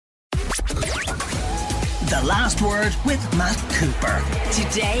The Last Word with Matt Cooper.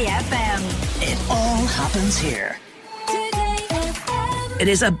 Today FM. It all happens here. It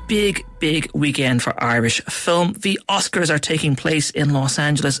is a big weekend for Irish film. The Oscars are taking place in Los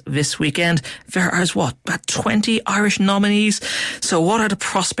Angeles this weekend. There are, about 20 Irish nominees. So what are the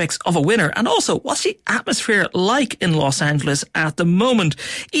prospects of a winner? And also, what's the atmosphere like in Los Angeles at the moment?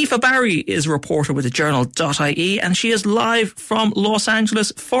 Aoife Barry is a reporter with the journal.ie, and she is live from Los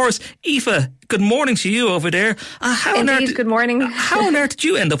Angeles for us. Aoife, good morning to you over there. Good morning. How on earth did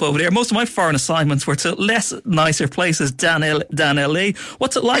you end up over there? Most of my foreign assignments were to less nicer places than LA.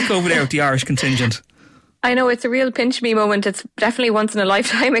 What's it like over there with the Irish contingent? I know, it's a real pinch me moment. It's definitely once in a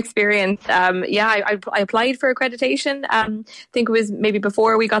lifetime experience. I applied for accreditation. I think it was maybe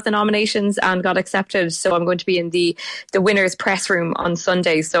before we got the nominations and got accepted. So I'm going to be in the winners' press room on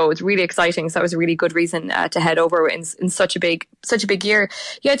Sunday. So it's really exciting. So that was a really good reason to head over in such a big year.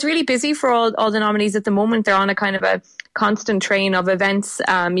 Yeah, it's really busy for all the nominees at the moment. They're on a kind of a constant train of events,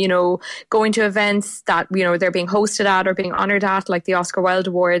 going to events that, they're being hosted at or being honoured at, like the Oscar Wilde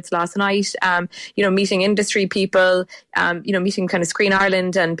Awards last night, meeting industry people, meeting kind of Screen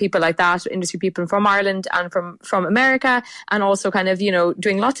Ireland and people like that, industry people from Ireland and from America, and also kind of,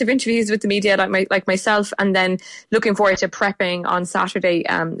 doing lots of interviews with the media like myself, and then looking forward to prepping on Saturday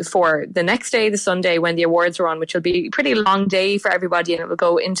for the next day, the Sunday, when the awards are on, which will be a pretty long day for everybody, and it will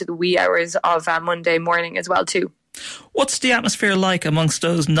go into the wee hours of Monday morning as well too. What's the atmosphere like amongst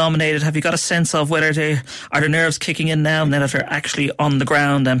those nominated? Have you got a sense of whether are the nerves kicking in now that they're actually on the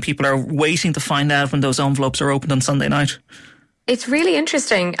ground and people are waiting to find out when those envelopes are opened on Sunday night? It's really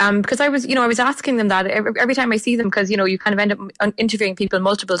interesting because I was asking them that every time I see them, because, you kind of end up interviewing people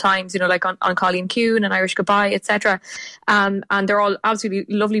multiple times, like on Colleen Kuhn and Irish Goodbye, etc. And they're all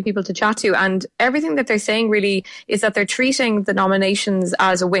absolutely lovely people to chat to. And everything that they're saying really is that they're treating the nominations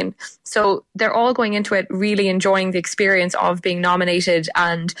as a win. So they're all going into it really enjoying the experience of being nominated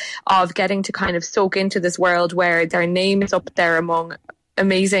and of getting to kind of soak into this world where their name is up there among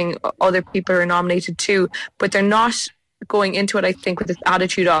amazing other people who are nominated too. But they're not going into it, I think, with this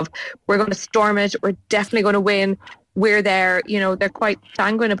attitude of, we're going to storm it, we're definitely going to win, we're there. They're quite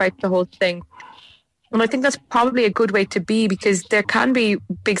sanguine about the whole thing. And I think that's probably a good way to be, because there can be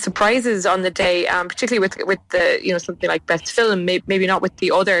big surprises on the day, particularly with the, something like Best Film, maybe not with the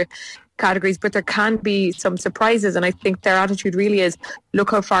other categories, but there can be some surprises. And I think their attitude really is,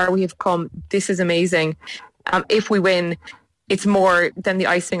 look how far we have come, this is amazing. If we win, it's more than the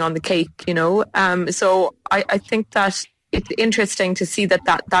icing on the cake, So I think that it's interesting to see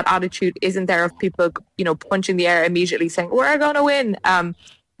that attitude isn't there of people, punching the air immediately saying, we're going to win.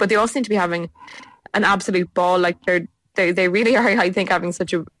 But they all seem to be having an absolute ball. Like they really are, I think, having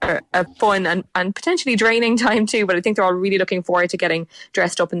such a fun and potentially draining time too. But I think they're all really looking forward to getting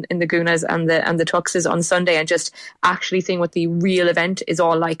dressed up in the Gunas and the tuxes on Sunday and just actually seeing what the real event is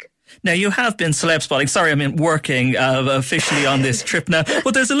all like. Now, you have been celeb spotting. Sorry, working officially on this trip now.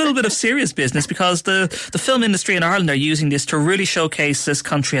 But there's a little bit of serious business, because the film industry in Ireland are using this to really showcase this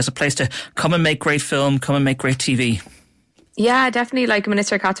country as a place to come and make great film, come and make great TV. Yeah, definitely. Like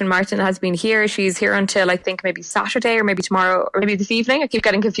Minister Catherine Martin has been here. She's here until I think maybe Saturday or maybe tomorrow or maybe this evening. I keep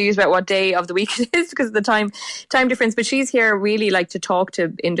getting confused about what day of the week it is because of the time difference. But she's here really like to talk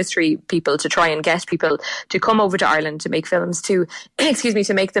to industry people, to try and get people to come over to Ireland to make films, to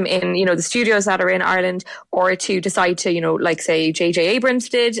make them in, the studios that are in Ireland, or to decide to, like say J.J. Abrams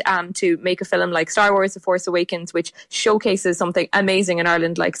did, to make a film like Star Wars: The Force Awakens, which showcases something amazing in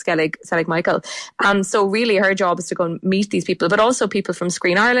Ireland like Skellig Michael. So really her job is to go and meet these people, but also people from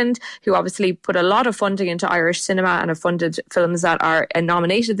Screen Ireland, who obviously put a lot of funding into Irish cinema and have funded films that are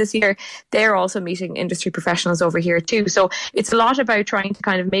nominated this year. They're also meeting industry professionals over here too. So it's a lot about trying to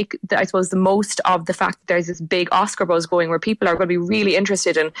kind of make, the most of the fact that there's this big Oscar buzz going, where people are going to be really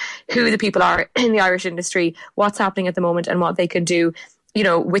interested in who the people are in the Irish industry, what's happening at the moment, and what they can do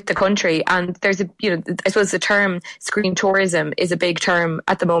with the country. And there's I suppose the term screen tourism is a big term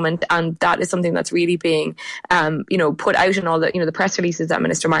at the moment, and that is something that's really being, put out in all the, the press releases that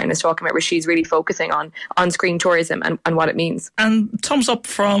Minister Martin is talking about, where she's really focusing on screen tourism and what it means. And thumbs up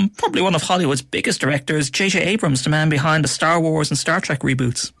from probably one of Hollywood's biggest directors, J.J. Abrams, the man behind the Star Wars and Star Trek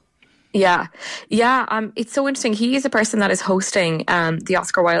reboots. Yeah. It's so interesting. He is a person that is hosting the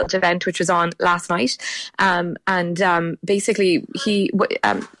Oscar Wilde event, which was on last night. Basically he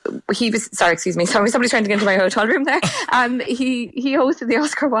was, sorry, excuse me, somebody's trying to get into my hotel room there. He hosted the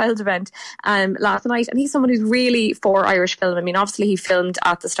Oscar Wilde event last night, and he's someone who's really for Irish film. Obviously he filmed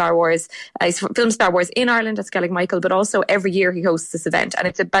at the Star Wars, he's filmed Star Wars in Ireland at Skellig Michael, but also every year he hosts this event, and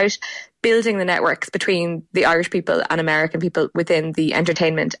it's about building the networks between the Irish people and American people within the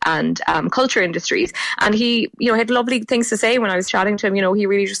entertainment and culture industries. And he, had lovely things to say when I was chatting to him. He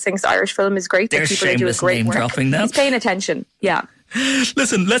really just thinks Irish film is great. There's shameless name dropping now. He's paying attention. Yeah.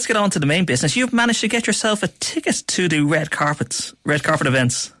 Listen, let's get on to the main business. You've managed to get yourself a ticket to the red carpet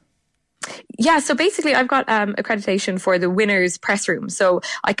events. Yeah, so basically I've got accreditation for the winners press room. So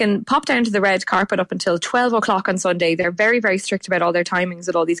I can pop down to the red carpet up until 12 o'clock on Sunday. They're very, very strict about all their timings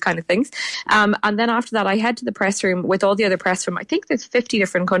and all these kind of things. And then after that, I head to the press room with all the other press from, I think there's 50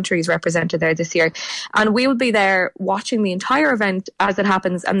 different countries represented there this year. And we will be there watching the entire event as it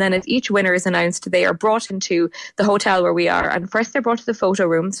happens. And then as each winner is announced, they are brought into the hotel where we are. And first they're brought to the photo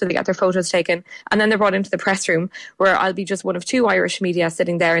room, so they get their photos taken. And then they're brought into the press room, where I'll be just one of 2 Irish media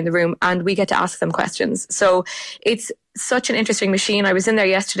sitting there in the room, and we get to ask them questions. So it's such an interesting machine. I was in there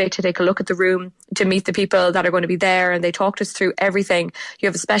yesterday to take a look at the room, to meet the people that are going to be there, and they talked us through everything. You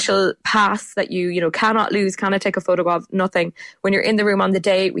have a special pass that you cannot lose, cannot take a photograph, nothing. When you're in the room on the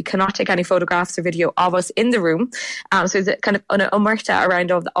day, we cannot take any photographs or video of us in the room. So there's kind of an omerta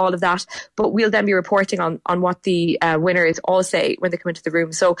around all of that. But we'll then be reporting on what the winners all say when they come into the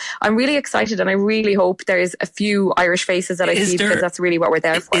room. So I'm really excited, and I really hope there's a few Irish faces that I see, because that's really what we're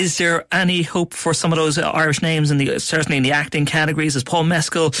there for. Is there any hope for some of those Irish names certainly in the acting categories? Is Paul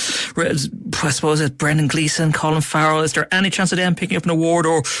Mescal, I suppose it's Brendan Gleeson, Colin Farrell? Is there any chance of them picking up an award,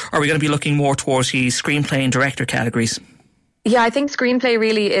 or are we going to be looking more towards the screenplay and director categories? Yeah, I think screenplay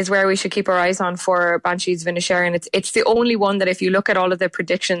really is where we should keep our eyes on for Banshees of Inisherin. It's the only one that, if you look at all of the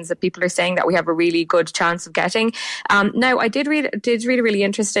predictions, that people are saying that we have a really good chance of getting. Now, I did read a really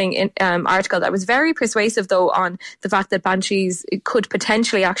interesting article that was very persuasive, though, on the fact that Banshees could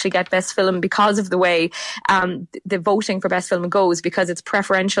potentially actually get Best Film because of the way the voting for Best Film goes, because it's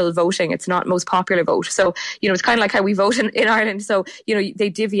preferential voting. It's not most popular vote. So, it's kind of like how we vote in Ireland. So, they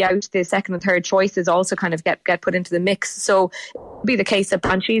divvy out the second and third choices, also kind of get put into the mix. So it would be the case that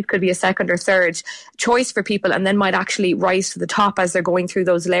Banshees could be a second or third choice for people, and then might actually rise to the top as they're going through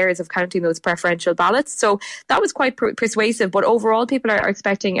those layers of counting those preferential ballots. So that was quite persuasive. But overall, people are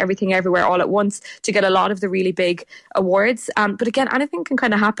expecting Everything Everywhere All at Once to get a lot of the really big awards. But again, anything can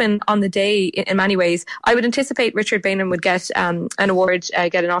kind of happen on the day in many ways. I would anticipate Richard Bainham would get an award,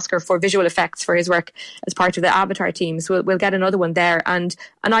 get an Oscar for visual effects for his work as part of the Avatar team. So we'll get another one there. And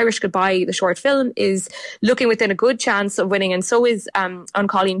An Irish Goodbye, the short film, is looking within a good chance of winning, and so is On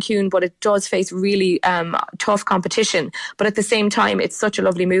Colleen Kuhn, but it does face really tough competition. But at the same time, it's such a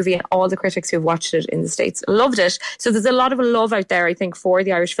lovely movie, and all the critics who've watched it in the States loved it. So there's a lot of love out there, I think, for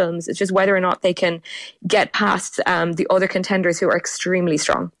the Irish films. It's just whether or not they can get past the other contenders who are extremely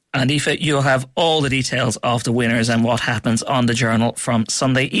strong. And Aoife, you'll have all the details of the winners and what happens on the Journal from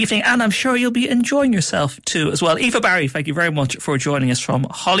Sunday evening, and I'm sure you'll be enjoying yourself too as well. Aoife Barry, thank you very much for joining us from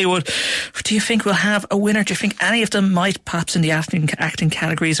Hollywood. Do you think we'll have a winner? Do you think any of them might, perhaps in the acting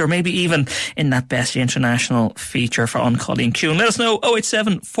categories, or maybe even in that Best International feature for On Colleen Kuhn? Let us know.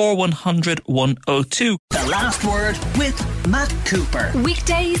 087 4100 102. The Last Word with Matt Cooper.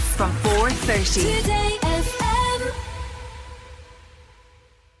 Weekdays from 4:30. Today